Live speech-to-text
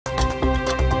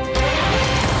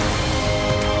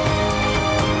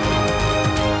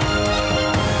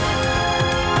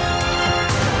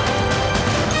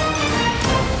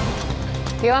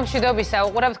დილამშვიდობისა,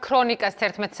 უყურებთ ქრონიკას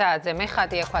 11 საათზე. მე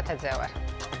ხატია ხვათაძე ვარ.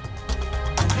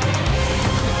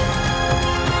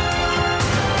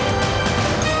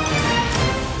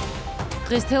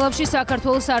 დღეს თელავში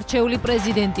საქართველოს არჩეული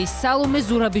პრეზიდენტის სალომე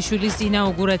ზურაბიშვილის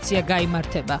ინაუგურაცია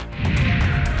გაიმართება.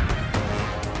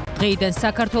 დღეიდან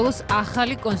საქართველოს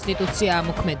ახალი კონსტიტუცია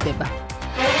ამოქმედდება.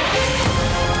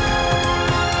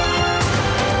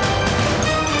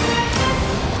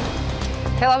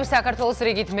 თელავის საქართველოს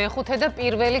რიგით მეხუთე და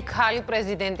პირველი ქალი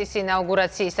პრეზიდენტის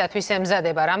ინაუგურაციისათვის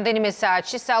ემზადება. რამდენიმე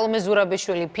საათში სალომე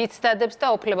ზურაბიშვილი ფიცს დადებს და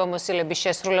უფლებამოსილების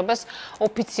შესრულებას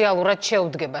ოფიციალურად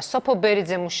შეუდგება. სოფო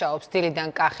ბერიძე მუშაობს დილიდან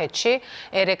კახეთში,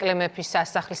 ერეკლე მეფის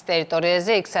სასახლის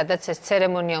ტერიტორიაზე, იქ სადაც ეს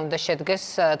ცერემონია უნდა შედგეს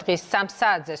დღის 3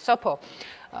 საათზე. სოფო,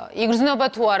 იგრძნობა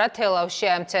თუ არა თელავში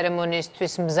ამ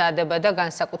ცერემონიისთვის მზადება და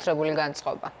განსაკუთრებული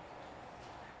განწყობა?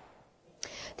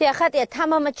 ხატია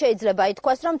თამამად შეიძლება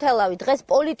ითქვას, რომ თელავი დღეს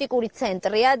პოლიტიკური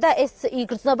ცენტრია და ეს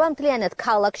იგრძნობა მთლიანად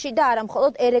ქალაქში და არა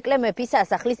მხოლოდ ერეკლე მეფის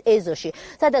სასახლის ეზოში,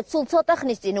 სადაც სულ ცოტა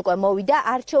ხნის წინ უკვე მოვიდა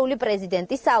არჩეული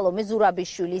პრეზიდენტი სალომე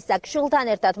ზურაბიშვილი. საქშულთან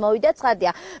ერთად მოვიდა,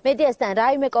 ცხადია, მედიასთან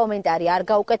რაიმე კომენტარი არ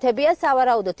გაუკეთებია,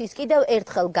 სავარაუდოდ ის კიდევ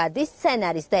ერთხელ გადის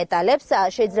სცენარის დეტალებს,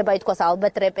 შეიძლება ითქვას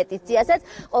ალბათ რეპეტიციასაც.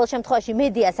 ყოველ შემთხვევაში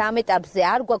მედიას ამ ეტაპზე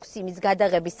არ გვაქვს იმის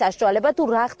გადაღების საშუალება, თუ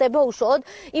რა ხდება უშუალოდ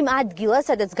იმ ადგილას,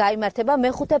 სადაც გაიმართება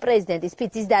მეხუთე პრეზიდენტის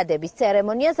ფიცის დადების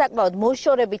ცერემონია. საკმაოდ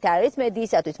მოშორებით არის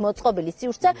მედიისათვის მოწყობილი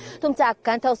სივრცე, თუმცა აქ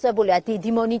განთავსებულია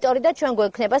დიდი მონიტორი და ჩვენ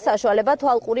გვექნება საშუალება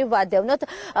თვალყური ვადევნოთ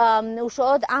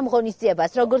უშუალოდ ამ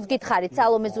ღონისძიებას. როგორც გითხარით,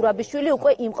 სალომე ზურაბიშვილი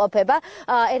უკვე იმყოფება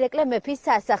ერეკლე მეფის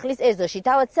სასახლის ეზოში.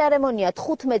 თავად ცერემონია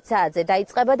 15 საათზე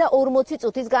დაიწყება და 40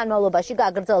 წუთის განმავლობაში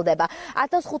გაგრძელდება.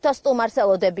 1500 სტუმარს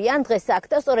ელოდებიან დღეს აქ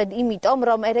და სწორედ იმიტომ,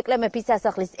 რომ ერეკლე მეფის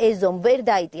სასახლის ეზომ ვერ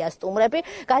დაიტია სტუმრები,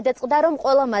 გადაწყდა, რომ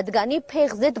ყველა მათგანი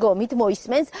ფეხზე დგომით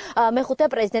მოისმენს მეხუთე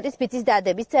პრეზიდენტის ფიცის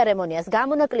დადების ცერემონიას.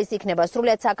 გამონაკლისი იქნება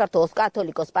სრულიად საქართველოს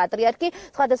კათოლიკოს პატრიარქი,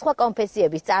 სხვადასხვა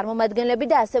კონფესიების წარმომადგენლები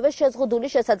და ასევე შეზღუდული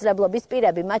შესაძლებლობის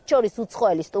პირები, მათ შორის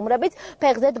უცხოელი სტუმრებიც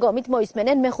ფეხზე დგომით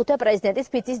მოისმენენ მეხუთე პრეზიდენტის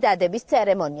ფიცის დადების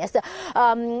ცერემონიას.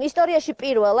 ისტორიაში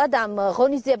პირველად ამ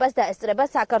ღონისძიებას დაესწრება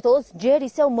საქართველოს ჯერ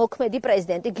ისევ მოქმედი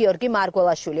პრეზიდენტი გიორგი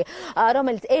მარგველაშვილი,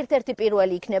 რომელიც ერთ-ერთი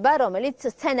პირველი იქნება, რომელიც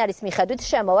სცენარის მიხედვით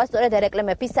შემოვა სწორედ ერეკლე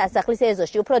მეფის სასახლის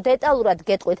ეზოში. უფრო დეტალურად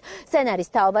გეტყვით სცენარის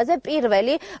თაობაზე.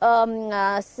 პირველი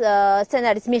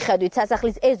სცენარის მიხედვით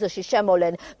სასახლის ეზოში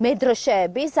შემოვლენ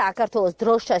მედროშეები, საქართველოს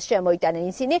დროშას შემოიტანენ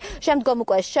ისინი, შემდგომ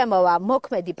უკვე შემოვა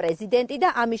მოქმედი პრეზიდენტი და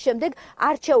ამის შემდეგ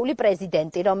არჩეული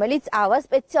პრეზიდენტი, რომელიც ავა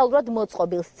სპეციალურად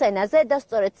მოწყობილ სცენაზე და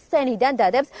სწორედ სცენიდან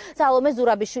დადებს სალომე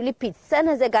ზურაბიშვილი ფიცს.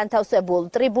 სცენაზე განთავსებულ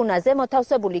ტრიბუნაზე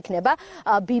მოთავსებული იქნება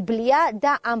ბიბლია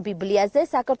და ამ ბიბლიაზე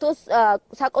საქართველოს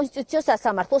საკონსტიტუციო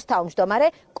სასამართლოს თავმჯდომარე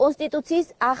კონსტიტუციის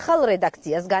ახალ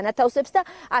რედაქციას განათავსებს და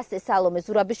ასე სალომე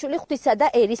ზურაბიშვილი ღვთისა და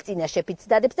ერის წინაშე ფიცს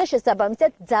დადებს და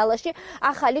შესაბამისად ძალაში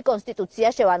ახალი კონსტიტუცია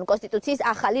შევა, ანუ კონსტიტუციის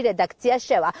ახალი რედაქცია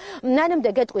შევა. მანამდე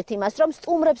გეტყვით იმას, რომ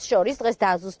სტუმრებს შორის დღეს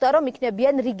დააზუსტა, რომ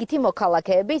იქნებიან რიგითი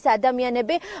მოქალაქეები, ის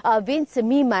ადამიანები, ვინც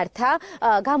მიმართა,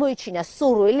 გამოიჩინა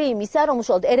სურვილი იმისა, რომ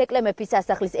უშუალოდ ერეკლე მეფის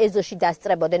სასახლის ეზოში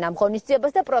დასწრებოდნენ ამ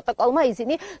ღონისძიებას და პროტოკოლმა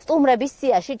ისინი სტუმრების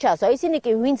სიაში ჩასვა. ისინი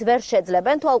კი ვინც ვერ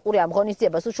შეძლებენ თვალყური ამ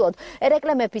ღონისძიებას უშუალოდ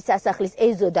ერეკლე მეფის სასახლის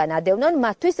ეზოდან ადევნონ,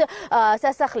 მათთვის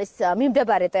სასახლის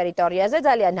მიმდებარე ტერიტორიაზე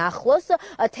ძალიან ახლოს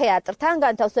თეატრთან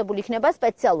განთავსებული იქნება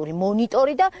სპეციალური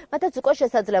მონიტორი და მათაც უკვე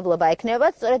შესაძლებლობა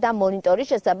ექნებათ სწორედ ამ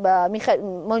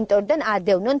მონიტორიდან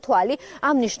ადევნონ თვალი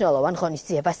ამ მნიშვნელოვან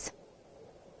ღონისძიებას.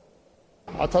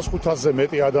 1500-ზე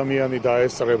მეტი ადამიანი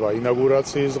დაესწრება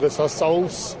ინაუგურაციის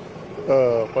დღესასწაულს.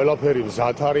 ყველაფერი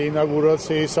მზად არის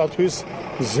ინაუგურაციისათვის,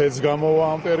 ზეც გამოვა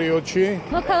ამ პერიოდში.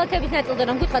 მოქალაქეების ნაწილზე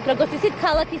რომ გითხრათ, როგორც ისიც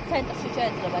ქალაქის ცენტრში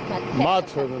შეეძლებათ მათ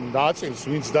ნაწილს,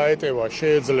 ვინც დაეტევა,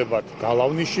 შეეძლებათ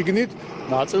გალავნის შიგნით,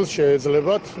 ნაწილს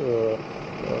შეეძლებათ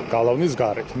გალავნის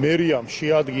გარეთ. მერიამ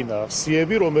შეადგინა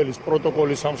ხსიები, რომელიც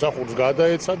პროტოკოლის სამსახურს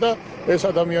გადაეცა და ეს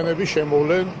ადამიანები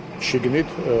შემოვლენ შიგნით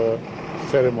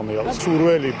ცერემონიალს.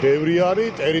 სურველი ბევრი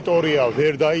არის, ტერიტორია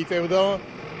ვერ დაიტევდა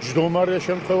ჯდომარე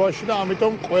შემთხვევაში და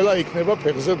ამიტომ ყველა იქნება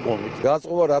ფეხზე დგომით.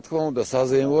 გაწყობა რა თქმა უნდა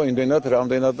საზეიმოა იმდენად,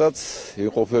 რამდენადაც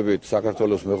იმყოფებით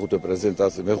საქართველოს მეხუთე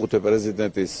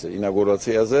პრეზიდენტის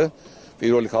ინაუგურაციაზე.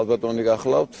 პირველი ქალბატონი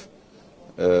გახლავთ,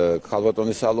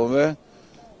 ქალბატონი სალომე.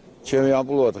 ჩემი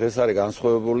ამპლუა დღეს არის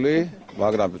განსხვავებული,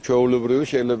 მაგრამ ჩვეულებრივი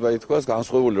შეიძლება ითქვას,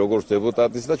 განსხვავებული როგორც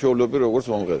დეპუტატის და ჩვეულებრივი როგორც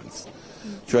მომღერლის.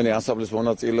 ჩვენი ანსამბლის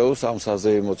მონაწილეობს ამ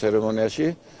საზეიმო ცერემონიაში.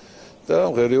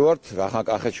 და ღერივართ რახან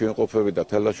კახეთში ვიმყოფებით და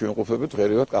თელავში ვიმყოფებით,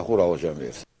 ღერივართ კახურ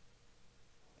ავაჟამიერს.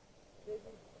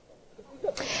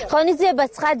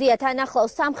 ღონისძიებას ცხადია თან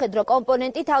ახლავს სამხედრო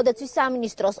კომპონენტი. თავდაცვის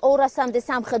სამინისტროს 200-მდე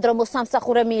სამხედრო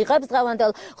მოსამსახურე მიიღებს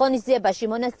დღევანდელ ღონისძიებაში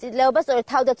მონაწილეობას. სწორედ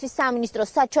თავდაცვის სამინისტროს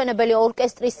საჩვენებელი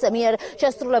ორკესტრის მიერ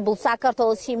შესრულებულ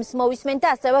საქართველოს ჰიმნს მოვისმენთ და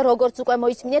ასევე როგორც უკვე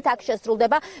მოისმინეთ, აქ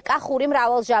შესრულდება კახური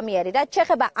მრავალჟამიერი. რაც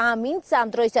შეეხება ამინდს, ამ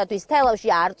დროისათვის თელავში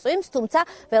არ წვიმს, თუმცა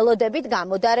ველოდებით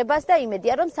გამოდარებას და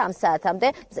იმედია, რომ 3 საათამდე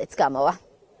მზეც გამოვა.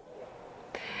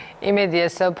 იმედია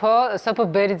სოფო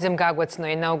ბერიძემ გაგვაცნო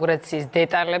ინაუგურაციის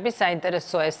დეტალები.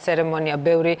 საინტერესოა ეს ცერემონია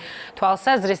ბევრი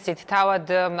თვალსაზრისით. თავად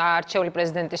არჩეული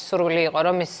პრეზიდენტის სურვილი იყო,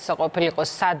 რომ ის ყოფილიყო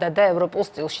სადა და ევროპულ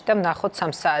სტილში და ვნახოთ 3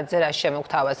 საათზე რა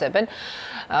შემოგთავაზებენ.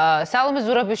 სალომე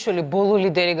ზურაბიშვილი ბოლო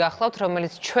ლიდერი გახლავთ,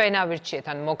 რომელიც ჩვენ ავირჩიეთ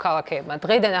ან მოქალაქეებმა.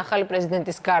 დღეიდან ახალი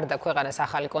პრეზიდენტის გარდა ქვეყანას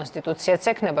ახალი კონსტიტუციაც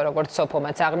ექნება, როგორც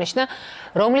სოფომაც აღნიშნა,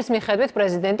 რომლის მიხედვით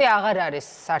პრეზიდენტი აღარ არის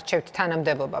არჩევნით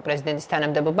თანამდებობა, პრეზიდენტის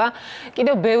თანამდებობა.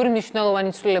 კიდევ ბევრი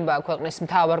მნიშვნელოვანი ცვლილებაა ქვეყნის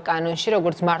მთავარ კანონში,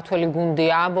 როგორც მართველი გუნდი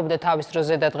ამბობდა თავის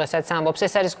დროზე და დღესაც ამბობს.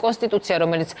 ეს არის კონსტიტუცია,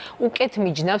 რომელიც უკეთ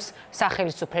მიჯნავს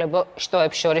სახელმწიფო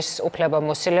შტოებს შორის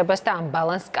უფლებამოსილებას და ამ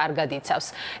ბალანსს კარგად იცავს.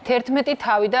 11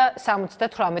 თავი და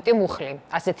 78 მუხლი.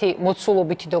 ასეთი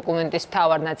მოცულობითი დოკუმენტის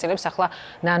მთავარ ნაწილებს ახლა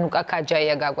ნანუკა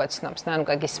ქაჯაია გაგვაცნობს.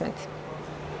 ნანუკა, გისმენთ.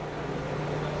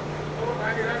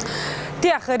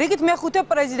 დიახ, რიგით მეხუთე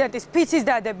პრეზიდენტის ფიცის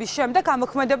დადების შემდეგ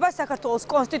ამოქმედება საქართველოს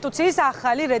კონსტიტუციის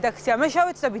ახალი რედაქცია. მე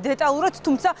შევეცდები დეტალურად,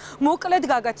 თუმცა მოკლედ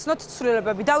გაგაცნოთ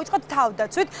ცვლილებები. დავიწყოთ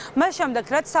თავდაცვით, მას შემდეგ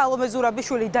რაც სალომე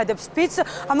ზურაბიშვილი დადებს ფიცს,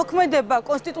 ამოქმედება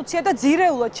კონსტიტუცია და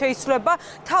ძირეულად შეიცვლება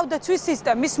თავდაცვის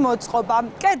სისტემის მოწყობა.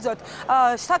 კერძოდ,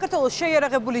 საქართველოს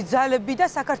შეიარაღებული ძალები და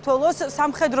საქართველოს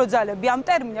სამხედრო ძალები. ამ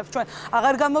ტერმინებს ჩვენ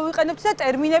აღარ გამოვიყენებთ და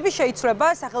ტერმინები შეიცვლება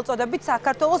სახელწოდებით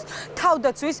საქართველოს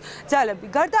თავდაცვის ძალები.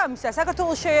 გარდა ამისა,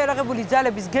 საქართველოს შეიარაღებული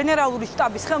ძალების გენერალური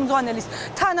შტაბის ხელმძღვანელის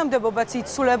თანამდებობაც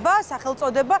იცვლება,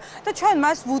 სახელწოდება და ჩვენ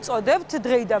მას ვუწოდებთ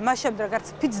დღეიდან მას შემდეგ რაც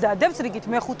ფიცს დადებს რიგით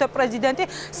მეხუთე პრეზიდენტი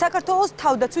საქართველოს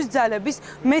თავდაცვის ძალების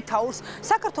მეთაურს.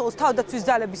 საქართველოს თავდაცვის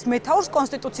ძალების მეთაურს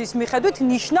კონსტიტუციის მიხედვით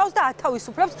ნიშნავს და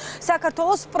ათავისუფლებს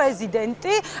საქართველოს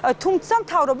პრეზიდენტი, თუმცა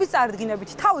მთავრობის წარდგინებით.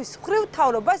 თავის მხრივ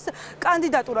მთავრობას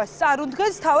კანდიდატურას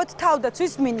წარუდგენს თავად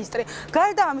თავდაცვის მინისტრი.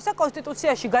 გარდა ამისა,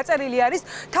 კონსტიტუციაში გაწერილი არის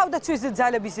თავდაცვის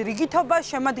ძალების რიგით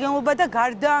შემადგენლობა და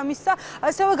გარდა ამისა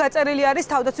ასევე გაწერილი არის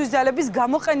თავდაცვის ძალების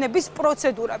გამოყენების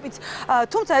პროცედურებიც.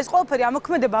 თუმცა ეს ყველაფერი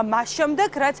ამოქმედება მას შემდეგ,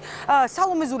 რაც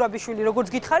სალომე ზურაბიშვილი, როგორც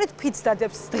გითხარით, ფიცს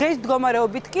დადებს. დღეს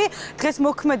მდგომარეობით კი დღეს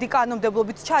მოქმედი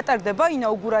კანონმდებლობით ჩატარდება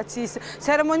ინაუგურაციის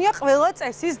ცერემონია ყველა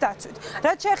წესის დაცვით.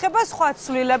 რაც შეეხება სხვა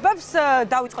ცვლილებებს,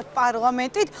 დავიწყოთ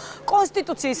პარლამენტით.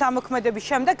 კონსტიტუციის ამოქმედების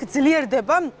შემდეგ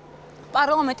ძლიერდება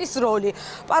პარლამენტის როლი.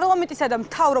 პარლამენტისა და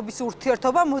მთავრობის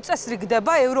ურთიერთობა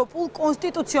მოწესრიგდება ევროპულ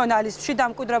კონსტიტუციონალიზმში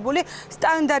დამკვიდრებული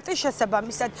სტანდარტის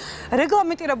შესაბამისად.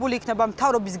 რეგლამენტირებული იქნება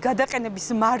მთავრობის გადაყენების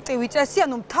მარტივი წესი,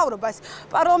 ანუ მთავრობას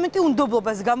პარლამენტი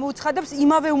უნდობლობას გამოუცხადებს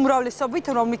იმავე უმრავლესობით,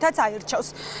 რომლითაც აირჩევს.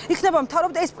 იქნება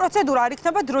მთავრობა ეს პროცედურა არ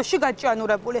იქნება დროში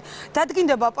გაჭიანურებული.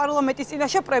 დადგინდება პარლამენტის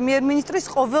წინაშე პრემიერ-მინისტრის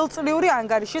ყოველწლიური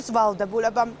ანგარიშის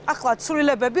ვალდებულება. ახლა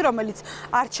ცვლილებები, რომელიც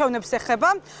არჩევნებს ეხება,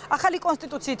 ახალი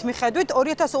კონსტიტუციით მიხედვით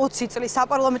 2020 წლის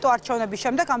საპარლამენტო არჩევნების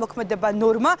შემდეგ ამოქმედება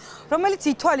ნორმა, რომელიც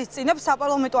ითვალისწინებს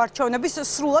საპარლამენტო არჩევნების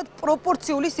სრულად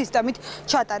პროპორციული სისტემით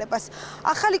ჩატარებას.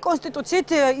 ახალი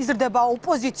კონსტიტუციით იზრდება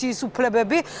ოპოზიციის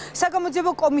უფლებები,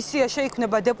 საგამოძიებო კომისია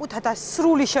შეიქმნება დეპუტატთა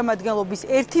სრული შემადგენლობის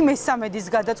 1/3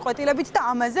 გადაწყვეტილებით და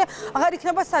ამაზე აღარ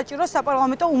იქნება საჭირო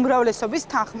საპარლამენტო უმრავლესობის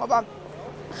თანხმობა.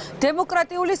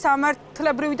 დემოკრატიული,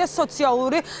 სამართლებრივი და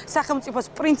სოციალური სახელმწიფოს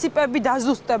პრინციპები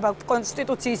დაზუსტება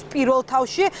კონსტიტუციის პირველ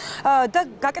თავში და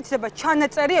გაკეთდება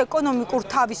ჩანაწერი ეკონომიკურ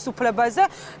თავისუფლებაზე.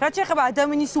 რაც შეეხება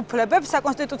ადამიანის უფლებებს,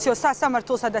 საკონსტიტუციო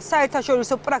სასამართლოსა და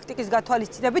საერთაშორისო პრაქტიკის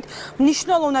გათვალისწინებით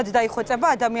მნიშვნელოვნად დაიხვეწება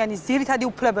ადამიანის ძირითადი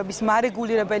უფლებების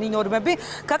მარეგულირებელი ნორმები,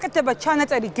 გაკეთდება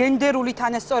ჩანაწერი გენდერული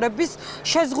თანასწორობის,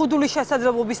 შეზღუდული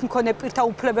შესაძლებლობის მქონე პირთა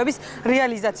უფლებების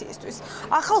რეალიზაციისთვის.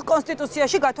 ახალ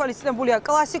კონსტიტუციაში გათვალისწინებულია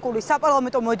კლასიკური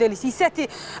საპარლამენტო მოდელის ისეთი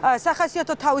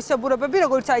სახასიათო თავისებურებები,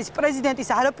 როგორც არის პრეზიდენტის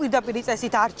არაპირდაპირ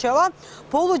წესით არჩევა.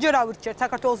 ბოლოჯერ ავირჩიეთ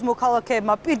საქართველოს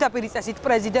მოქალაქეებმა პირდაპირ წესით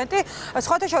პრეზიდენტი.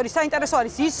 სხვათა შორის საინტერესო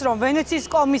არის ის, რომ ვენეციის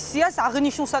კომისიას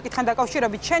აღნიშნულ საკითხთან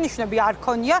დაკავშირებით შენიშვნები არ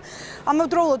ქონია.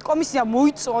 ამავდროულად კომისია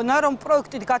მოიწონა, რომ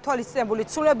პროექტით გათვალისწინებული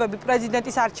ცვლილებები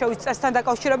პრეზიდენტის არჩევის წესთან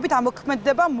დაკავშირებით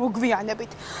ამოქმედება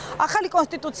მოგვიანებით. ახალი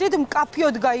კონსტიტუციით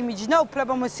მკაფიოდ გაიმიჯნა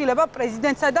უფლებამოსილება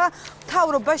პრეზიდენტსა და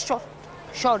მთავრობას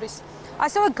შორის.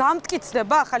 ასევე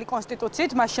გამტკიცდება ახალი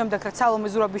კონსტიტუციით, მას შემდეგ რაც სალომე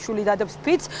ზურაბიშვილი დადებს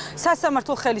ფიცს,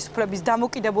 სასამართლო ხელისუფლების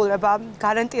დამოკიდებულება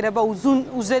გარანტირება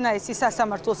უზენაესი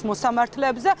სასამართლოს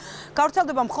მოსამართლეებზე,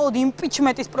 გავრცელდება მხოლოდ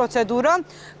იმპიჩმენტის პროცედურა,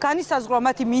 განისაზღვრა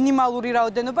მათი მინიმალური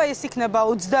რაოდენობა, ეს იქნება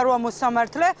 28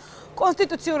 მოსამართლე,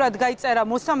 კონსტიტუციურად გაიწერა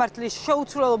მოსამართლის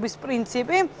შეუცვლელობის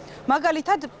პრინციპი,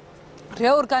 მაგალითად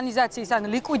რეორგანიზაციის ან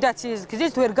ლიკვიდაციის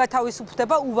გზით ვერ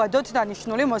გათავისუფლდება უვადოდ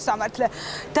დანიშნული მოსამართლე.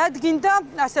 დადგინდა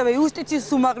ასევე იუსტიციის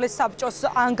უმაღლეს საბჭოს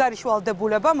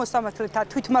ანგარიშვალდებულება მოსამართლეთა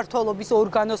თვითმმართველობის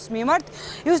ორგანოს მიმართ.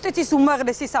 იუსტიციის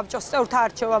უმაღლესი საბჭოს წევრთა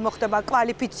არჩევა მოხდება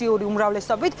კვალიფიციური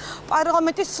უმრავლესობით,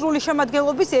 პარლამენტის სრული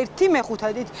შემადგენლობის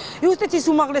 1/5-ით. იუსტიციის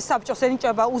უმაღლეს საბჭოს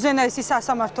ენიჭება უზენაესი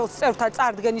სასამართლოს წევრთა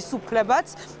წარდგენის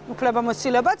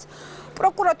უფლებამოსილებაც.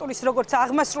 პროკურატურის როგორც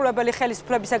აღმასრულებელი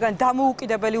ხელისუფლებისაგან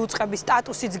დამოუკიდებელი უწყების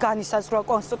სტატუსიც განისაზღვრა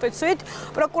კონსტიტუციით.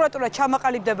 პროკურატურა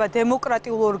ჩამაყალიბდება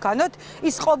დემოკრატიულ ორგანოდ,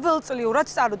 ის ყოველწლიურად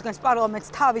წარუდგენს პარლამენტს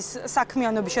თავის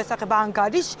საქმიანობის შესახებ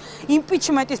ანგარიშს.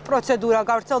 იმპიჩმენტის პროცედურა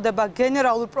გავრცელდება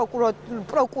გენერალურ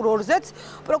პროკურორზეც.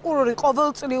 პროკურორი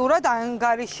ყოველწლიურად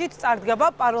ანგარიშით წარდგება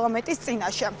პარლამენტის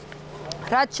წინაშე.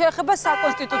 რაც შეეხება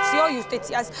საკონსტიტუციო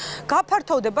იუსტიციას,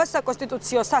 გაფართოვდება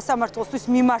საკონსტიტუციო სასამართლოსთვის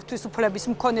მიმართვის უფლების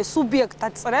მქონე სუბიექტთა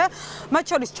წრე, მათ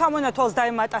შორის ჩამონათვალს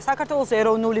დაემატა საქართველოს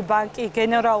ეროვნული ბანკი,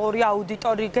 გენერალური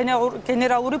აუდიტორი,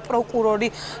 გენერალური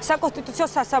პროკურორი, საკონსტიტუციო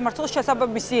სასამართლოს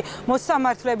შესაბამისი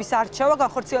მოსამართლეების არჩევა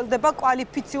განხორციელდება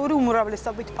კვალიფიციური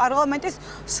უმრავლესობით პარლამენტის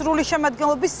სრული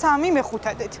შემადგენლობის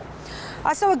 3/5-ით.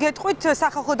 ასევე გეტყვით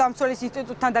სახალხო დამცველის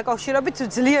ინსტიტუტთან დაკავშირებით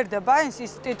ძლიერდება ეს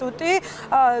ინსტიტუტი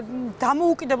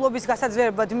დამოუკიდებლობის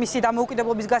გასაძლიერებლად მისი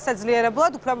დამოუკიდებლობის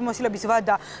გასაძლიერებლად უფლებამოსილების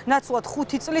ვადა ნაცვლად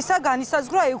 5 წლისა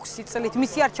განისაზღვრა 6 წლით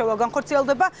მისი არჩევა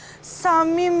განხორციელდება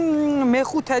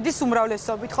 3/5-ის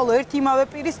უმრავლესობით ხოლო ერთ იმავე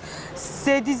პირის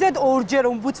ზედიზედ ორჯერ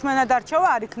ომბუდსმენად არჩევა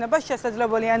არ იქნება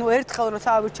შესაძლებელი ანუ ერთხელ როცა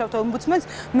ავირჩევთ ომბუდსმენს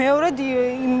მეორედ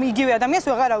იგივე ადამიანს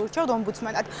ვეღარ ავირჩევთ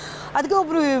ომბუდსმენად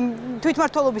ადგილობრივი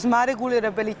თვითმმართველობის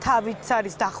მარეგულირებელი თავიც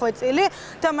არის დახვეწილი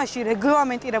და მასში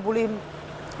რეგლამენტირებული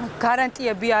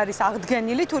გარანტიები არის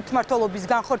აღდგენილი თვითმმართველობის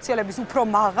განხორციელების უფრო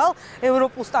მაღალ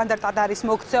ევროპულ სტანდარტად არის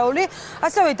მოქცეული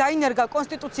ასევე დაინერგა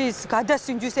კონსტიტუციის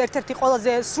გადასინჯვის ერთ-ერთი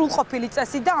ყველაზე სრულყოფილი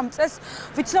წესი და ამ წესს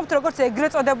ვიცნობთ როგორც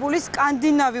ეგრეთ წოდებული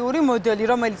სკანდინავიური მოდელი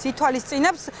რომელიც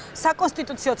ითვალისწინებს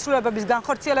საკონსტიტუციო ცვლილებების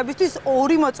განხორციელებისთვის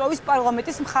ორი მოწვევის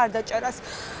პარლამენტის მხარდაჭერას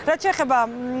რაც შეეხება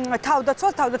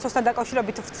თავდაცვასთან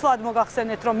დაკავშირებით ვცლად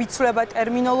მოგახსენეთ რომ იცვლება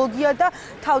ტერმინოლოგია და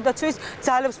თავდაცვის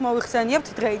ძალებს მოიხსენიებთ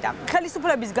დღეიდან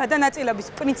ხელისუფლების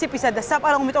გადანაწილების პრინციპისა და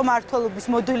საპარლამენტო მმართველობის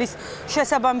მოდელის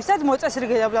შესაბამისად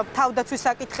მოწესრიგდება თავდაცვის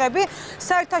საკითხები,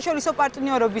 საერთაშორისო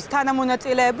პარტნიორობის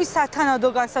თანამონაწილეების სათანადო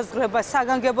განსაზღვრება,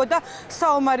 საგანგებო და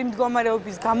საომარი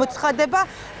მდგომარეობის გამოცხადება,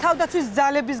 თავდაცვის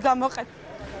ძალების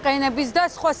გამოყენების და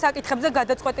სხვა საკითხებზე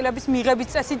გადაწყვეტილების მიღების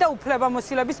წესი და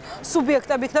უფლებამოსილების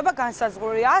სუბიექტები ხდება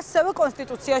განსაზღვრული. ასევე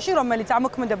კონსტიტუციაში, რომელიც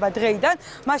ამოქმედება დღეიდან,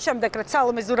 მას შემდეგ რაც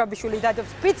სალომე ზურაბიშვილი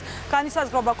დადებს ფიცს,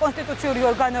 განისაზღვრება კონსტიტუციური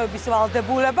ორგანოების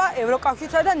ვალდებულება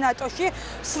ევროკავშირსა და ნატოში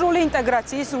სრული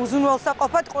ინტეგრაციის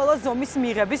უზრუნველსაყოფად ყველა ზომის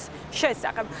მიღების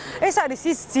შესახებ. ეს არის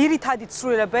ის ძირითადი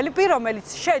ცვლილებელი, რომელიც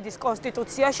შედის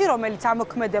კონსტიტუციაში, რომელიც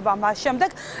ამოქმედება მას შემდეგ,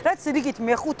 რაც რიგით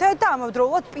მეხუთე და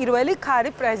ამავდროულად პირველი ქალი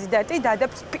პრეზიდენტი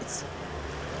დადებს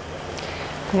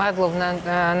მადლობ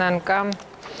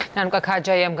ნანკა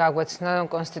ქაჯაიამ გაგვეცნა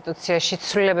კონსტიტუციაში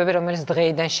ცვლილებები, რომელიც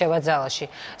დღეიდან შევა ძალაში.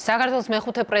 საქართველოს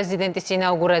მეხუთე პრეზიდენტის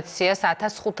ინაუგურაციას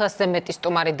 1500-ზე მეტი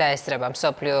სტუმარი დაესწრება.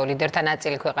 მსოფლიო ლიდერთა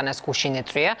ნაწილი ქვეყანას გუშინ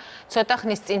ეწვია. ცოტა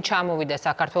ხნის წინ ჩამოვიდა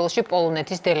საქართველოში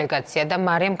პოლონეთის დელეგაცია და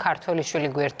მარიამ ქართველიშვილი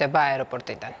გვერდება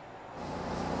აეროპორტიდან.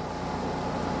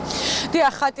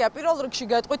 დიახ, ხატია, პირველ რიგში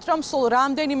გეტყვით, რომ სულ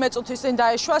რამდენიმე წუთის წინ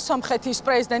დაეშვა სომხეთის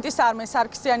პრეზიდენტის არმენ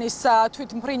სარქისიანის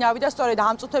თვითმფრინავი და სწორედ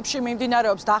ამ წუთებში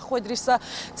მიმდინარეობს დახვედრის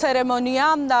ცერემონია.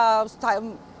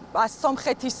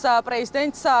 სომხეთის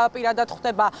პრეზიდენტს პირადად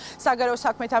ხვდება საგარეო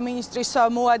საქმეთა მინისტრის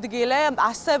მოადგილე,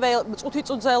 ასევე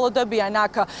წუთიწუთზე ელოდებიან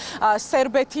აქ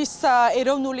სერბეთის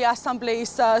ეროვნული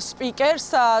ასამბლეის სპიკერს,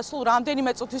 სულ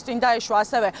რამდენიმე წუთის წინ დაეშვა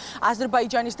ასევე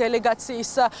აზერბაიჯანის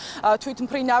დელეგაციის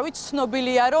თვითმფრინავი.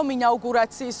 ცნობილია, რომ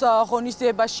ინაუგურაციის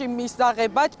ღონისძიებაში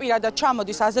მისაღებად პირადად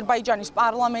ჩამოდის აზერბაიჯანის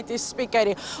პარლამენტის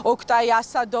სპიკერი ოქტაი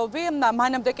ასადოვი.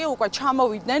 მანამდე კი უკვე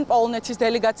ჩამოვიდნენ პოლონეთის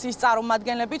დელეგაციის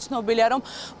წარმომადგენლები. ცნობილია, რომ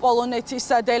პოლონეთის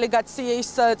დელეგაციის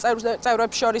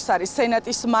წევრებს შორის არის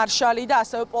სენატის მარშალი და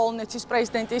ასევე პოლონეთის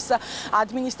პრეზიდენტის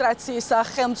ადმინისტრაციის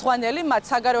ხელმძღვანელი, მათ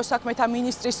საგარეო საქმეთა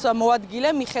მინისტრის მოადგილე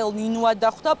მიხეილ ნინუა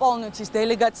დახვდა პოლონეთის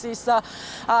დელეგაციის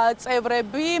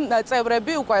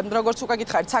წევრები უკვე როგორც უკვე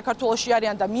გითხარით საქართველოში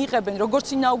არიან და მიიღებენ როგორც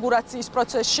ინაუგურაციის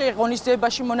პროცესში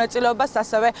ღონისძიებაში მონაწილეობას,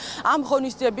 ასევე ამ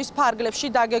ღონისძიების ფარგლებში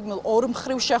დაგეგმილ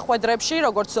ორმხრივ შეხვედრებში,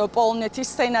 როგორც პოლონეთის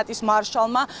სენატის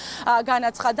მარშალმა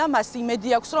განაცხადა, მას იმედი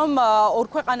აქვს, რომ ორ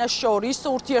ქვეყანას შორის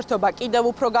ურთიერთობა კიდევ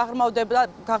უფრო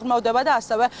გაღრმავდება და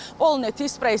ასევე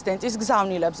პოლონეთის პრეზიდენტის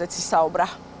გზავნილებზეც ისაუბრა.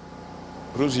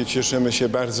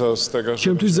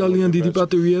 Ჩემთვის ძალიან დიდი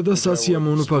პატივია და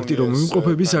სასიამოვნო ფაქტი, რომ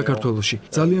ვიმყოფები საქართველოში.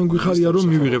 ძალიან გვიხარია, რომ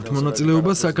მივიღებთ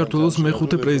მონაწილეობას საქართველოს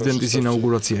მეხუთე პრეზიდენტის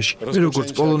ინაუგურაციაში. მე როგორც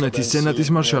პოლონეთის სენატის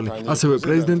მარშალი, ასევე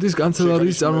პრეზიდენტის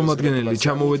კანცელარიის წარმომადგენელი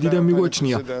ჩამოვედი და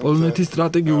მიგვაჩნია, პოლონეთის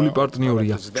სტრატეგიული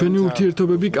პარტნიორია. ჩვენი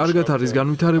ურთიერთობები კარგად არის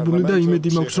განვითარებული და იმედი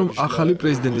მაქვს, რომ ახალი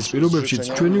პრეზიდენტის პირობებშიც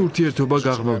ჩვენი ურთიერთობა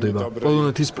გაღრმავდება.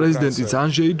 პოლონეთის პრეზიდენტიც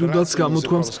ანჟეი დუდაც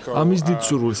გამოთქვამს ამის დიდ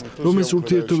სურვილს, რომ ეს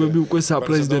ურთიერთობები უკვე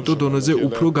პრეზიდენტო დონეზე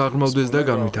უფრო გაღრმავდეს და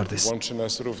განვითარდეს.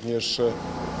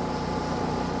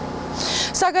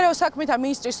 საგარეო საქმეთა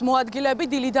მინისტრის მოადგილეები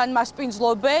დილიდან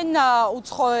მასპინძლობენ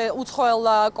უცხოელ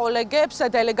კოლეგებს,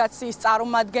 დელეგაციის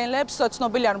წარმომადგენლებს.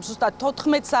 ცნობილია, რომ ზუსტად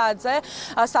 14 საათზე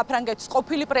საფრანგეთის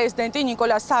ყოფილი პრეზიდენტი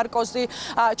ნიკოლა სარკოზი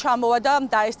ჩამოვა და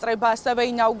დაესწრება ასევე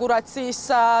ინაუგურაციის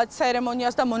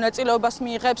ცერემონიას და მონაწილეობას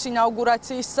მიიღებს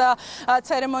ინაუგურაციის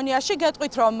ცერემონიაში.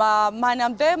 გეტყვით, რომ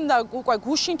მანამდე უკვე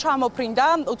გუშინ ჩამოფრინდა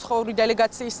უცხოური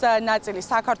დელეგაციის ნაწილი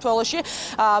საქართველოში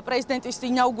პრეზიდენტის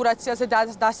ინაუგურაციაზე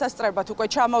დასასწრებად უკვე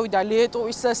ჩამოვიდა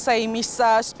ლიეტუვის სეიმის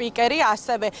სპიკერი,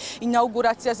 ასევე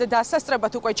ინაუგურაციაზე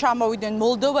დასასწრებად უკვე ჩამოვიდნენ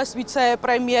მოლდოვას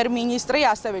ვიცე-პრემიერ-მინისტრი,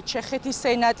 ასევე ჩეხეთის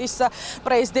სენატის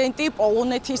პრეზიდენტი,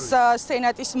 პოლონეთის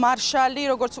სენატის მარშალი,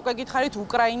 როგორც უკვე გითხარით,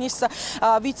 უკრაინის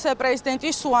ვიცე-პრეზიდენტი,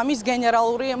 სუამის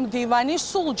გენერალური მდივანი.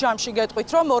 სულ ჯამში გეტყვით,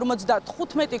 რომ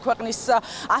 55 ქვეყნის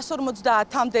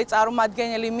 150-მდე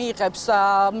წარმომადგენელი მიიღებს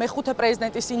მეხუთე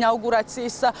პრეზიდენტის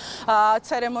ინაუგურაციის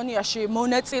ცერემონიაში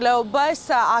მონაწილეობას.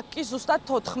 აქ კი ზუსტად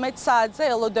 14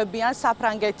 საათზე ელოდებიან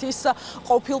საფრანგეთის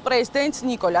ყოფილ პრეზიდენტს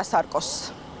ნიკოლა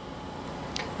სარკოზს.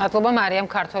 მადლობა მარიამ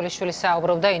ქართველიშვილი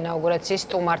საუბრობდა ინაუგურაციის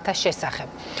სტუმართა შესახებ.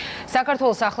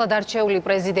 საქართველოს ახლად არჩეული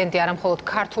პრეზიდენტი არამხოლოდ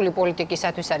ქართული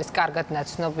პოლიტიკისათვის არის კარგად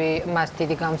ნაცნობი, მას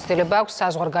დიდი გამოცდილება აქვს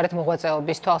საზღვარგარეთ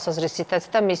მოღვაწეობის თვალსაზრისითაც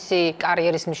და მისი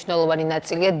კარიერის მნიშვნელოვანი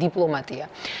ნაწილია დიპლომატია.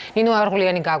 ნინო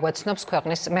არღულიანი გაგვაცნობს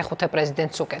ქვეყნის მეხუთე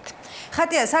პრეზიდენტს უკეთ.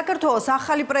 ხატია, საქართველოს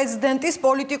ახალი პრეზიდენტის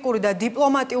პოლიტიკური და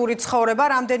დიპლომატიური ცხოვრება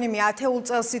რამდენიმე ათეულ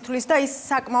წელს ითვლის და ის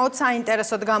საკმაოდ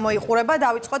საინტერესოდ გამოიყურება.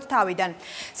 დავიწყოთ თავიდან.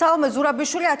 სალომე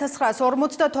ზურაბიშვილი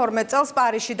 1952 წელს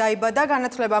პარიზში დაიბადა,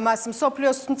 განათლება მას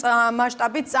მსოფლიოს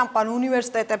მასშტაბით წამყვან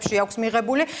უნივერსიტეტებში აქვს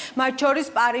მიღებული, მათ შორის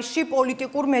პარიზში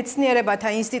პოლიტიკურ მეცნიერებათა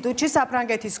ინსტიტუტში,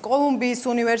 საფრანგეთის კოლუმბიის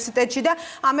უნივერსიტეტში და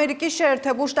ამერიკის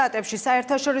შეერთებულ შტატებში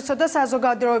საერთაშორისო და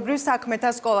საზოგადოებრივ საქმეთა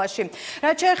სკოლაში.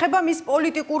 რაც შეეხება მის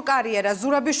პოლიტიკურ კარიერას,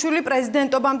 ზურაბიშვილი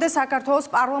პრეზიდენტობამდე საქართველოს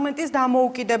პარლამენტის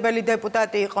დამოუკიდებელი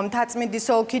დეპუტატი იყო მთაწმინდის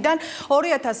ოლქიდან.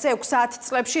 2006-10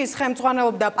 წლებში ის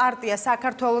ხელმძღვანელობდა პარტია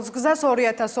საქართველოს გზას,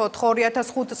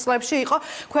 2004-2005 წლებში იყო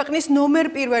ქვეყნის ნომერ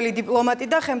პირველი დიპლომატი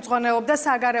და ხელმძღვანელობდა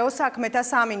საგარეო საქმეთა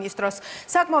სამინისტროს.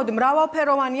 საკმაოდ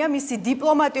მრავალფეროვანია მისი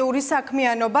დიპლომატიური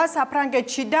საქმიანობა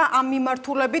საფრანგეთში და ამ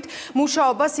მიმართულებით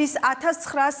მუშაობას ის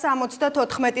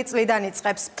 1974 წლიდან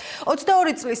იწყებს.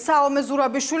 22 წლის სალომე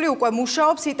ზურაბიშვილი უკვე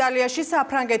მუშაობს იტალიაში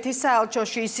საფრანგეთის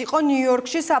საელჩოში. ის იყო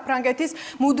ნიუ-იორკში საფრანგეთის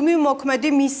მუდმივ მოქმედი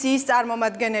მისიის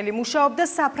წარმომადგენელი. მუშაობდა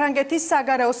საფრანგეთის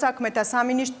საგარეო საქმეთა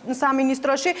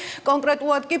სამინისტროში,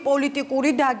 კონკრეტულად კი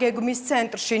პოლიტიკური დაგეგმის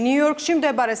ცენტრში. ნიუ-იორკში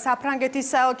მდებარე საფრანგეთის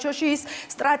საელჩოში ის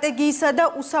სტრატეგიისა და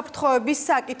უსაფრთხოების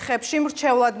საკითხებში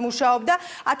მრჩევლად მუშაობდა.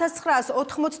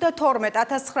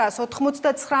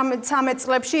 1992-1993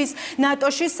 წლებში ის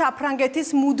ნატოში საფრანგეთის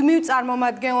მუდმივ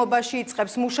წარმომადგენლობაში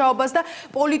იწყებს მუშაობას და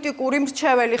პოლიტიკური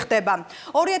მრჩეველი ხდება.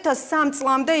 2003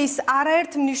 წლამდე ის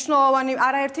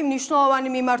არაერთი მნიშვნელოვანი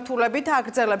მიმართულებით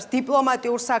აგრძელებს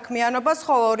დიპლომატიურ საქმიანობას,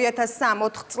 ხოლო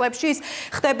 2003-2004 წლებში ის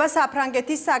ხდება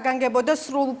საფრანგეთის საგანგებო და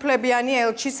სრულუფლებიანი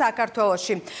ელჩი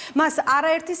საქართველოში. მას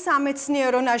არაერთი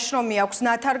სამეცნიერო ნაშრომი აქვს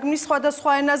ნათარგმნი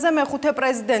სხვადასხვა ენაზე. მეხუთე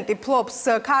პრეზიდენტი ფლობს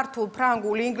ქართულ,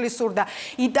 ფრანგულ, ინგლისურ და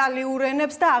იტალიურ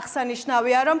ენებს და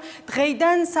აღსანიშნავია, რომ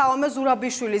დღეიდან სალომე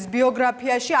ზურაბიშვილის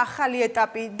ბიოგრაფიაში ახალი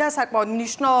ეტაპი და საკმაოდ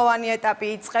მნიშვნელოვანი ეტაპი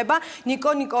იწყება.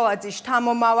 ნიკო ნიკოლაძის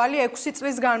შთამომავალი 6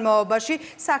 წლის განმავლობაში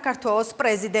საქართველოს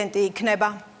პრეზიდენტი იქნება.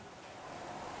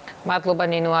 მადლობა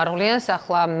ნინო არღულიანს.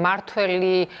 ახლა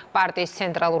მართველი პარტიის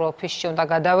ცენტრალურ ოფისში უნდა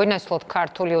გადავინაცვლოთ,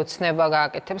 ქართული ოცნება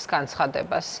გააკეთებს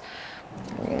განცხადებას.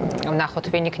 ნახოთ,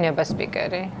 ვინ იქნება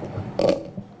სპიკერი.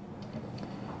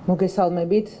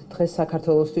 მოგესალმებით, დღეს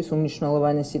საქართველოსთვის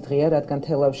უმნიშვნელოვანესი დღეა, რადგან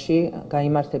თელავში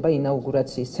გაიმართება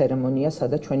ინაუგურაციის ცერემონია,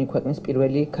 სადაც ჩვენი ქვეყნის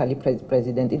პირველი ქალი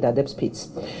პრეზიდენტი დადებს ფიცს.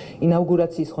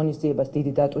 ინაუგურაციის ღონისძიებას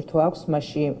დიდი დატვირთვა აქვს,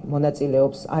 მასში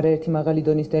მონაწილეობს არაერთი მაღალი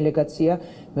დონის დელეგაცია,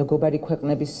 მეგობარი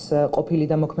ქვეყნების ყოფილი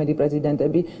და მოქმედი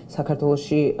პრეზიდენტები,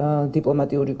 საქართველოში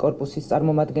დიპლომატიური კორპუსის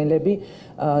წარმომადგენლები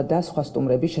და სხვა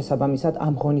სტუმრები. შესაბამისად,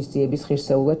 ამ ღონისძიების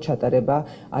ღირსეულად ჩატარება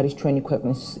არის ჩვენი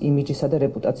ქვეყნის იმიჯისა და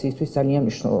რეპუტაციისთვის ძალიან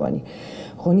მნიშვნელოვანი.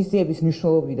 ღონისძიების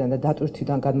მნიშვნელობიდან და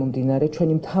დატვირთვიდან გამომდინარე,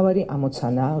 ჩვენი მთავარი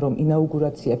ამოცანაა, რომ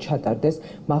ინაუგურაცია ჩატარდეს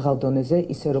მაღალ დონეზე,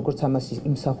 ისე როგორც ამას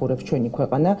იმსახურებს ჩვენი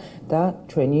ქვეყანა და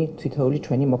თითოეული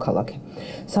ჩვენი მოქალაქე.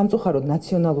 სამწუხაროდ,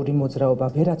 ნაციონალური მოძრაობა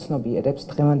ვერ აცნობიერებს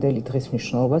დღევანდელი დღის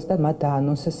მნიშვნელობას და მათ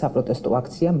დაანონსეს საპროტესტო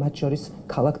აქცია, მათ შორის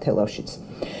ქალაქ თელავშიც.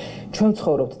 ჩვენ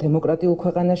ვცხოვრობთ დემოკრატიულ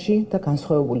ქვეყანაში და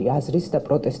განსხვავებული აზრის და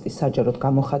პროტესტის საჯაროდ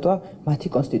გამოხატვა მათი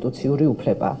კონსტიტუციური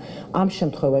უფლებაა. ამ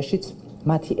შემთხვევაშიც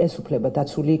მათი ეს უფლება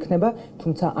დაცული იქნება,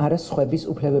 თუმცა არა სხვების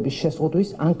უფლებების შეზღუდვის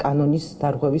ან კანონის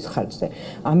დარღვევის ხარჯზე.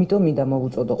 ამიტომ მინდა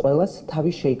მოვუწოდო ყველას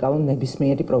თავი შეიკავონ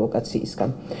ნებისმიერი პროვოკაციისგან.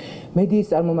 მედიის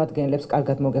წარმომადგენლებს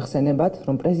კარგად მოგეხსენებათ,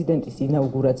 რომ პრეზიდენტის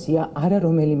ინაუგურაცია არა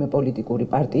რომელიმე პოლიტიკური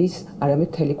პარტიის, არამედ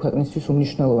მთელი ქვეყნისთვის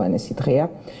უმნიშვნელოვანესი დღეა.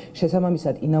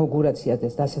 შესაბამისად, ინაუგურაციაზე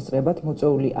დასასწრებად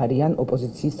მოწვეული არიან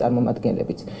ოპოზიციის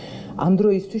წარმომადგენლებიც. ამ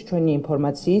დროისთვის ჩვენი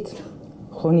ინფორმაციით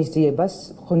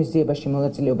ღონისძიებაში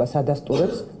მონაწილეობას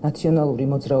ადასტურებს ნაციონალური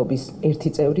მოძრაობის ერთი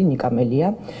წევრი ნიკამელია.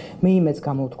 მე იმედს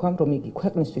გამოვთქვამ, რომ იგი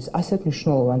ქვეყნისთვის ასეთ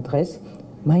მნიშვნელოვან დღეს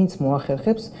მაინც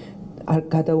მოახერხებს არ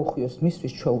გადაუხვიოს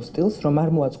მისთვის ჩვეულ სტილს, რომ არ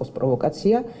მოაწყოს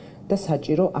პროვოკაცია და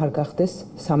საჭირო არ გახდეს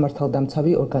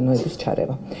სამართალდამცავი ორგანოების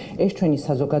ჩარევა. ეს ჩვენი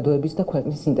საზოგადოების და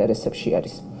ქვეყნის ინტერესებში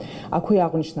არის. აქვე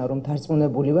აღნიშნა, რომ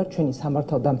დარწმუნებული ვარ, ჩვენი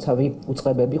სამართალდამცავი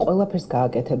უწყებები ყველაფერს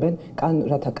გააკეთებენ,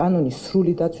 რათა კანონის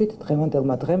სრული დაცვით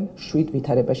დღევანდელმა დღემ შვიდ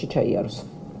ვითარებაში ჩაიაროს.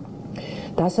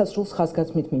 დასასრულს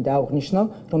ხაზგასმით მინდა აღვნიშნო,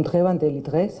 რომ დღევანდელი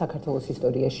დღე საქართველოს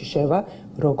ისტორიაში შევა,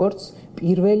 როგორც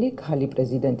პირველი ქალი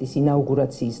პრეზიდენტის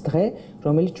ინაუგურაციის დღე,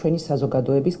 რომელიც ჩვენი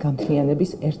საზოგადოების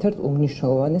გამთლიანების ერთ-ერთ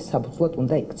უმნიშვნელოვანეს საფუძვლად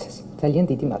უნდა იქცეს. ძალიან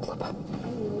დიდი მადლობა.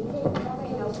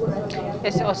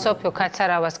 ეს ოსოფიო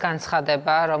კაცარავას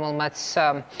განცხადება, რომელმაც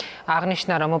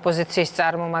აღნიშნა, რომ ოპოზიციის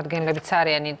წარმომადგენლებიც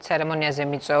არიან ცერემონიაზე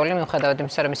მიწვეული, მიუხედავად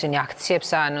იმისა, რომ ისინი აქციებს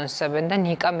აანონსებენ და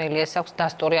ნიკამელიას აქვს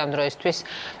დასტური ამ დროისთვის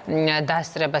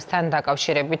დასწრებასთან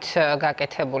დაკავშირებით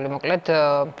გაკეთებული. მოკლედ,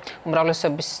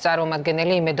 უმრავლესობის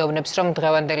წარმომადგენელი იმედოვნებს, რომ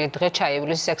დღევანდელი დღე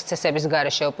ჩაივლის ექსცესების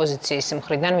გარეშე ოპოზიციის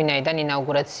მხრიდან, ვინაიდან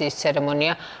ინაუგურაციის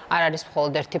ცერემონია არ არის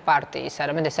მხოლოდ ერთი პარტიის,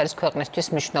 არამედ ეს არის ქვეყნისთვის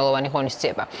მნიშვნელოვანი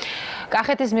ღონისძიება.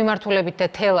 კახეთის მიმართულებით და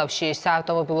თელავში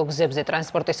საავტომობილო გზებზე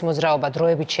ტრანსპორტის მოძრაობა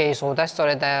დროებით შეიზღუდა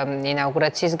სწორედ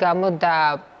ინაუგურაციის გამო და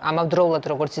ამავდროულად,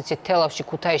 როგორც იცით, თელავში,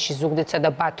 ქუთაისში, ზუგდიდსა და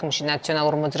ბათუმში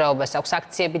ნაციონალურ მოძრაობას აქვს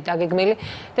აქციები დაგეგმილი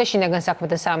და შინაგან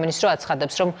საქმეთა სამინისტრო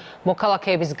აცხადებს, რომ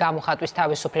მოქალაქეების გამოხატვის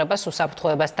თავისუფლებას,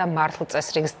 უსაფრთხოებას და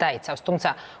მართლწესრიგს დაიცავს. თუმცა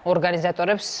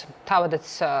ორგანიზატორებს თავადაც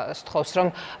სთხოვს, რომ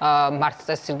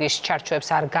მართლწესრიგის ჩარჩოებს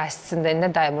არ გასცდნენ და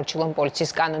დაემორჩილონ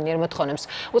პოლიციის კანონიერ მოთხოვნებს.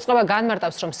 უწყება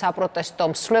განმარტავს, რომ საპროტესტო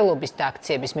მსვლელობის და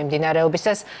აქციების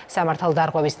მიმდინარეობისას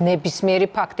სამართალდარღვევის ნებისმიერი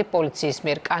ფაქტი პოლიციის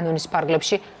მიერ კანონის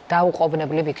ფარგლებში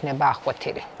დაუყოვნებლივ იქნება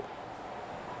აღკვეთილი.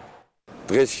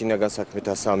 დღეს შინაგან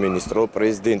საქმეთა სამინისტრო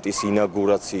პრეზიდენტის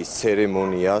ინაუგურაციის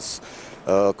ცერემონიას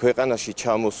ქვეყანაში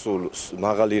ჩამოსულ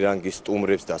მაღალი რანგის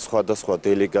სტუმრებს და სხვადასხვა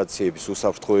დელეგაციების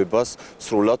უსაფრთხოებას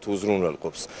სრულად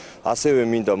უზრუნველყოფს. ასევე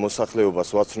მინდა მოსახლეობას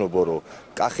ვაცნობო, რომ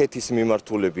კახეთის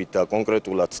მიმართულებით და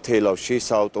კონკრეტულად თელავში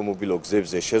საავტომობილო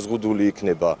გზებზე შეზღუდული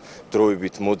იქნება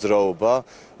დროებით მოძრაობა.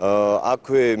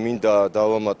 აქვე მინდა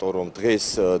დავამატო, რომ დღეს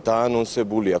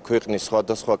დაანონსებულია ქვეყნის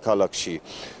სხვადასხვა ქალაქში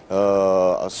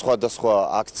სხვადასხვა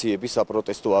აქციები,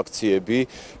 საპროტესტო აქციები.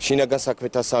 შინაგან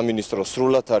საქმეთა სამინისტრო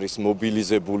სრულად არის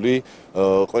მობილიზებული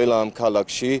ყველა ამ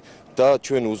ქალაქში და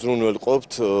ჩვენ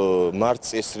უზრუნველყოფთ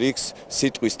მართლწესრიგს,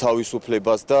 სიტყვის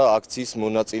თავისუფლებას და აქციის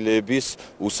მონაწილეების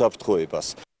უსაფრთხოებას.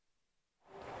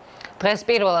 დღეს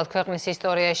პირველად ქვეყნის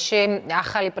ისტორიაში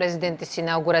ახალი პრეზიდენტის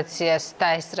ინაუგურაციას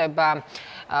დაესწრება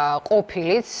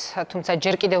ყოფილიც, თუმცა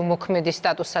ჯერ კიდევ მოქმედი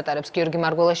სტატუსს ატარებს გიორგი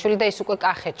მარგველაშვილი და ის უკვე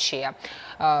კახეთშია.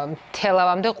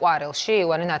 თელავამდე ყვარელში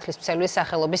ივანე ნათლისმცემლის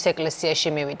სახელობის ეკლესიაში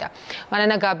მივიდა.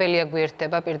 მანანა გაბელია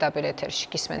გვერდება პირდაპირ ეთერში.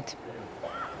 გისმენთ.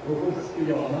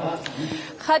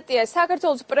 ხატია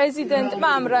საქართველოს პრეზიდენტმა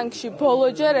ამ რანგში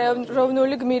ბოლოჯერ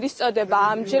ეროვნული გმირის წოდება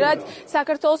ამჯერად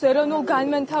საქართველოს ეროვნულ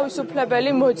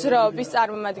განმანთავისუფლებელი მოძრაობის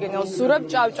წარმომადგენელს ზურაბ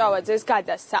ჭავჭავაძეს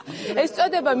გადასცა. ეს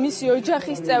წოდება მისი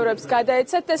ოჯახის წევრებს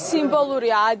გადაეცათ და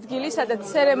სიმბოლურია ადგილი, სადაც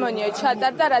ცერემონია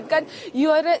ჩატარდა, რადგან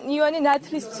ივანე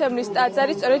ნათლისმცემლის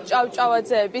ტაძარი სწორედ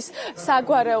ჭავჭავაძეების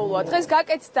საგვარეულოა. დღეს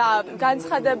გაკეთდა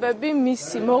განცხადებები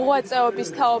მისი მოღვაწეობის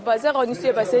თაობაზე,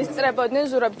 ღონისძიებას ესწრებოდნენ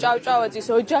ზურაბ ჭავჭავაძის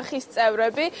ოჯახის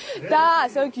წევრები და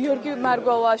ასევე გიორგი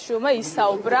მარგველაშვილმა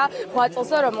ისაუბრა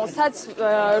ღვაწლზე,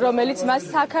 რომელიც მას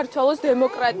საქართველოს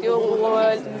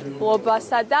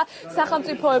დემოკრატიულობასა და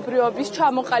სახელმწიფოებრიობის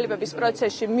ჩამოყალიბების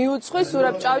პროცესში მიუძღვის.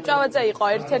 ზურაბ ჭავჭავაძე იყო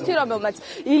ერთ-ერთი, რომელმაც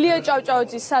ილია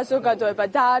ჭავჭავაძის საზოგადოება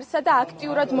დაარსა და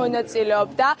აქტიურად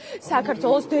მონაწილეობდა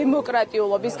საქართველოს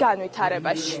დემოკრატიულობის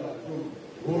განვითარებაში.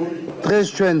 დღეს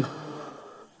ჩვენ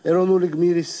ეროვნული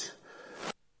გმირის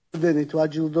ორდენით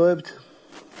ვაჯილდოებთ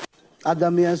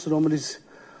ადამიანს, რომლის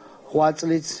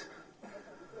ღვაწლიც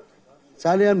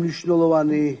ძალიან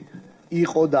მნიშვნელოვანი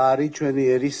იყო და არის ჩვენი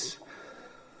ერის,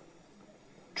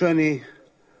 ჩვენი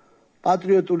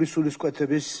პატრიოტული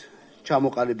სულისკვეთების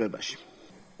ჩამოყალიბებაში.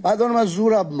 ბატონმა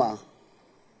ზურაბმა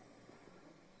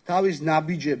თავის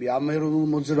ნაბიჯები ამ ეროვნულ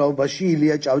მოძრაობაში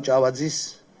ილია ჭავჭავაძის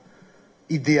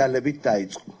იდეალებით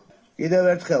დაიწყო. კიდევ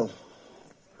ერთხელ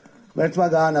მერთმა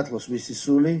გაანათლოს მისი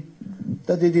სული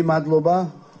და დიდი მადლობა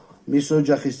მის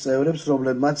ოჯახის წევრებს,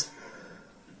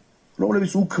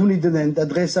 რომლებიც უქმნიდნენ და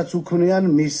დღესაც უქმნიან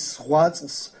მის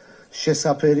ღვაწლს,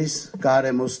 შესაფერის,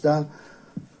 გარემოს და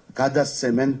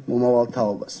გადასცემენ მომავალ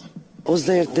თაობას.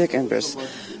 21 დეკემბერს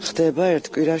ხდება ერთ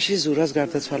კვირაში ზურას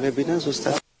გარდაცვალებიდან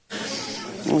ზუსტად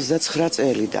 29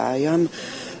 წელი და აი ამ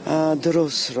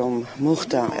დროს რომ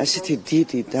მოხდა ასეთი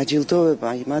დიდი დაჯილდოვება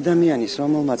იმ ადამიანის,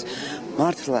 რომელმაც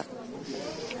მართლა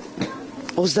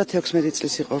 36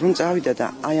 წლის იყო რომ წავიდა და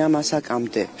აი ამ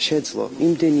ასაკამდე შეძლო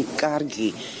იმდენი კარგი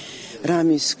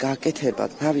რამის გაკეთება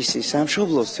თავისი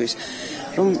სამშობლოსთვის,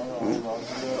 რომ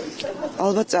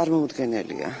ალბათ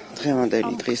წარმოუდგენელია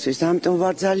დღევანდელი დღისთვის და ამიტომ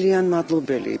ვარ ძალიან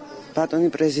მადლობელი ბატონი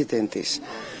პრეზიდენტის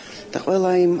და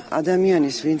ყველა იმ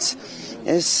ადამიანის, ვინც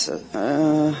ეს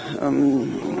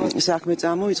საქმე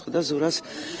წამოიწყო და ზურას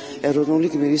ეროვნული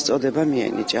გმირის წოდება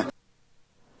მიენიჭა.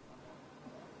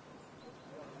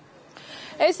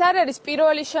 ეს არ არის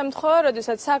პირველი შემთხვევა,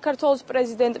 როდესაც საქართველოს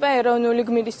პრეზიდენტმა ეროვნული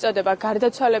გმირის წოდება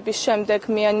გარდაცვალების შემდეგ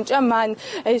მიანიჭა. მან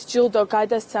ეს ჯილდო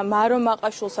გადასცა მარო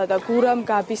მაყაშვილსა და გურამ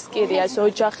გაბისკირიას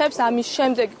ოჯახებს. ამის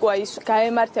შემდეგ ის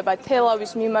გაემართება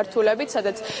თელავის მიმართულებით,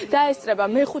 სადაც დაესწრება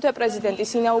მეხუთე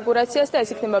პრეზიდენტის ინაუგურაციას და ეს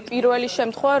იქნება პირველი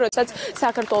შემთხვევა, როდესაც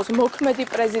საქართველოს მოქმედი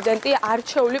პრეზიდენტი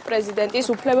არჩეული პრეზიდენტის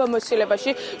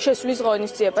უფლებამოსილებაში შესვლის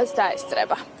ღონისძიებას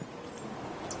დაესწრება.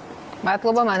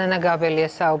 მადლობა, მანანა გაბელია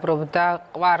საუბრობდა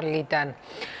ყვარლიდან.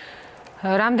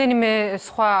 რამდენიმე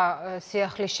სხვა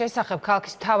სიახლის შესახებ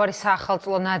ქალაქის მთავარი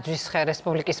საახალწლო ნაძვისხე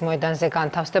რესპუბლიკის მოედანზე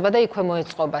განთავსდება და იქვე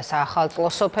მოეწყობა საახალწლო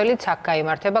სოფელიც, აქ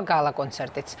გაიმართება გალა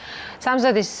კონცერტიც.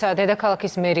 სამზადის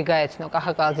დედაქალაქის მერი გაეცნო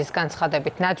კახაკალაძის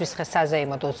განცხადებით, ნაძვისხე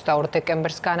საზეიმოდ 22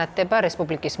 დეკემბერს განათდება,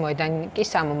 რესპუბლიკის მოედანი კი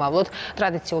სამომავლოდ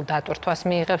ტრადიციულ დატვირთვას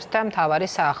მიიღებს და მთავარი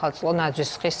საახალწლო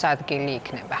ნაძვისხის ადგილი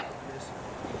იქნება.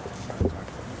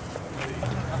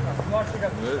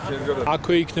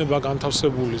 აქვე იქნება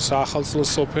განთავსებული საახალწლო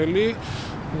სოფელი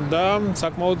და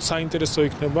საკმაოდ საინტერესო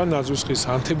იქნება ნაძვისხის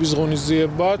ანთების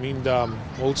ღონისძიება. მინდა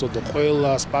მოვუწოდო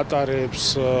ყველას, პატარებს,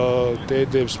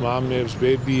 დედებს, მამებს,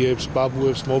 ბებიებს,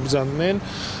 ბაბუებს მობრძანდნენ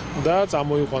და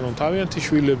წამოიყვანონ თავიანთი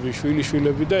შვილები,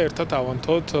 შვილიშვილები და ერთად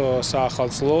ავანთოთ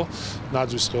საახალწლო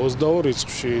ნაძვისხე 22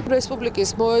 რიცხვში. რესპუბლიკის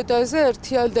მოედანზე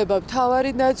ერთიანდება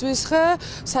მთავარი ნაძვისხე,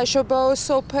 საშობაო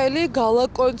სოფელი, გალა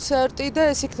კონცერტი და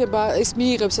ეს იქნება, ეს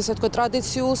მიიღებს ასე თქვა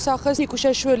ტრადიციულ სახეს.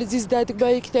 ნიკუშაშვილიძის დადგმა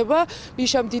იქნება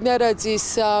მიშა მდინარაძის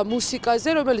მუსიკაზე,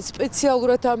 რომელიც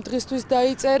სპეციალურად ამ დღისთვის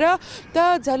დაიწერა და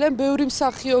ძალიან ბევრი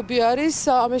მსახიობი არის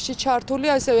ამაში ჩართული,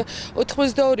 ასევე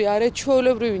 82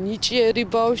 არაჩვეულებრივი ნიჭიერი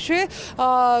ბავშვი,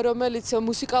 რომელიც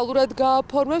მუსიკალურად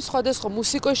გააფორმებს სხვადასხვა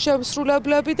მუსიკოს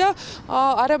შემსრულებლები და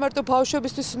არა მარტო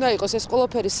ბავშვებისთვის უნდა იყოს ეს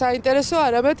ყველაფერი საინტერესო,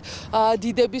 არამედ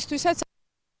დიდებისთვისაც.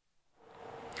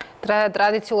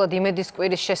 ტრადიციულად იმედის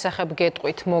კვირის შესახებ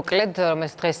გეტყვით მოკლედ,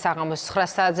 რომელიც დღეს საღამოს 9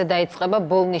 საათზე დაიწყება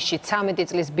ბოლნისში 13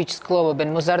 წლის ბიჭს გლოვობენ.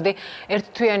 მოზარდი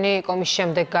ერთთვიანი კომის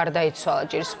შემდეგ გარდაიცვალა.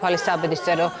 ჭირისუფალი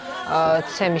საბედისწერო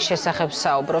ცემის შესახებ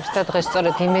საუბრობს და დღეს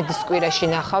სწორედ იმედის კვირაში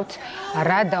ნახავთ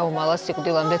რა დაუმალა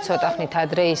სიკვდილამდე ცოტა ხნით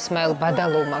ადრე ისმაილ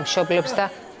ბადალოვმა მშობლებს და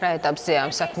რა ეტაპზეა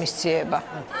ამ საქმის ძიება.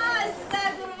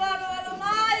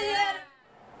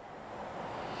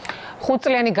 5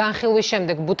 წლიანი განხილვის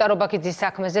შემდეგ ბუტარობაქიძის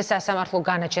საქმეზე სასამართლო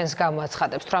განაჩენს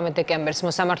გამოაცხადებს. 18 დეკემბერს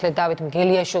მოსამართლე დავით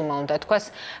მგელიაშვილმა უნდა თქვას,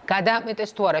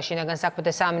 გადაამეტეს თუ არა შინაგან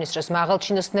საქმეთა სამინისტროს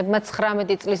მაღალჩინოსნებმა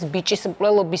 19 წლის ბიჭის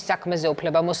მკვლელობის საქმეზე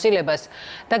უფლებამოსილებას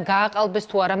და გააყალბეს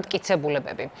თუ არა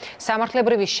მტკიცებულებები.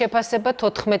 სამართლებრივი შეფასება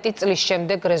 14 წლის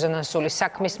შემდეგ რეზონანსული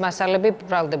საქმის მასალები,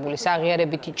 ბრალდებული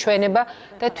აღიარებითი ჩვენება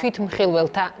და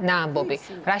თვითმხილველთა ნაამბობი.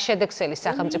 რა შედეგს ელის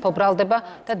სახელმწიფო ბრალდება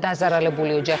და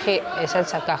დაზარალებული ოჯახი,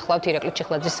 ესაც გახლავთ ირაკლი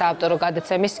ჩიხლაძის საავტორო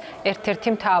გადაცემის ერთ-ერთი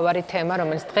მთავარი თემა,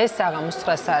 რომელიც დღეს საღამოს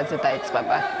 9 საათზე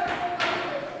დაიწყება.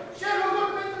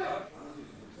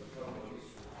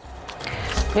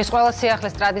 Მის ყველა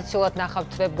სიახლეს ტრადიციულად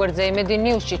ნახავთ ვებგვერდზე Imedi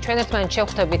News-ში. ჩვენ ერთმანეთს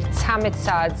შევხვდებით 13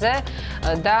 საათზე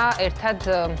და ერთად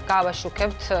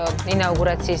გავაშუქებთ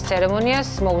ინაუგურაციის ცერემონიას,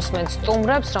 მოვუსმენთ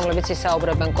სტუმრებს, რომლებიც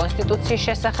ისაუბრებენ კონსტიტუციის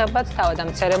შესახებაც, თავად ამ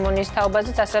ცერემონიის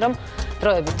თაობაზეც, ასე რომ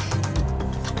დროებით